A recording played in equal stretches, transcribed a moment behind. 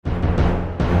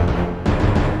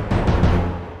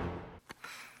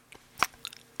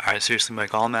Alright, seriously,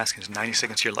 Mike, all I'm asking is 90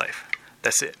 seconds of your life.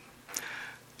 That's it.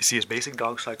 You see, it's basic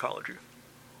dog psychology.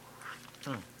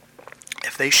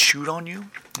 If they shoot on you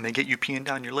and they get you peeing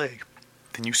down your leg,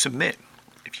 then you submit.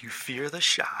 If you fear the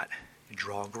shot, you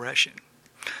draw aggression.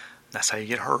 That's how you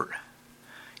get hurt.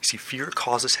 You see, fear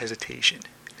causes hesitation.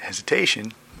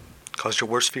 Hesitation causes your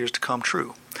worst fears to come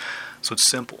true. So it's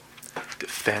simple.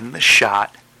 Defend the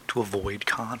shot to avoid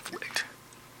conflict.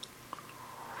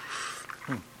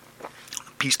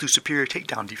 Peace through superior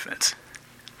takedown defense.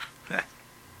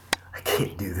 I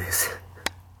can't do this.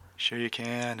 Sure you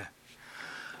can.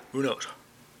 Who knows?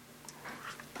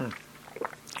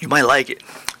 You might like it.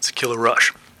 It's a killer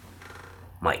rush.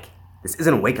 Mike, this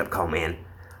isn't a wake-up call, man.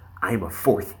 I am a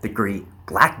 4th degree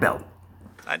black belt.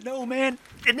 I know, man.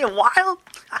 Isn't it wild?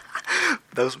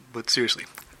 But seriously,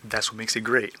 that's what makes it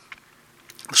great.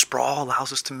 The sprawl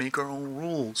allows us to make our own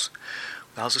rules.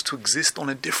 Allows us to exist on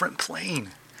a different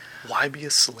plane. Why be a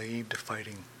slave to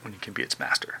fighting when you can be its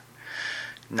master?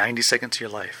 90 seconds of your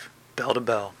life, bell to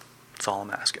bell. That's all I'm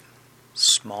asking.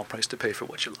 Small price to pay for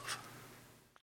what you love.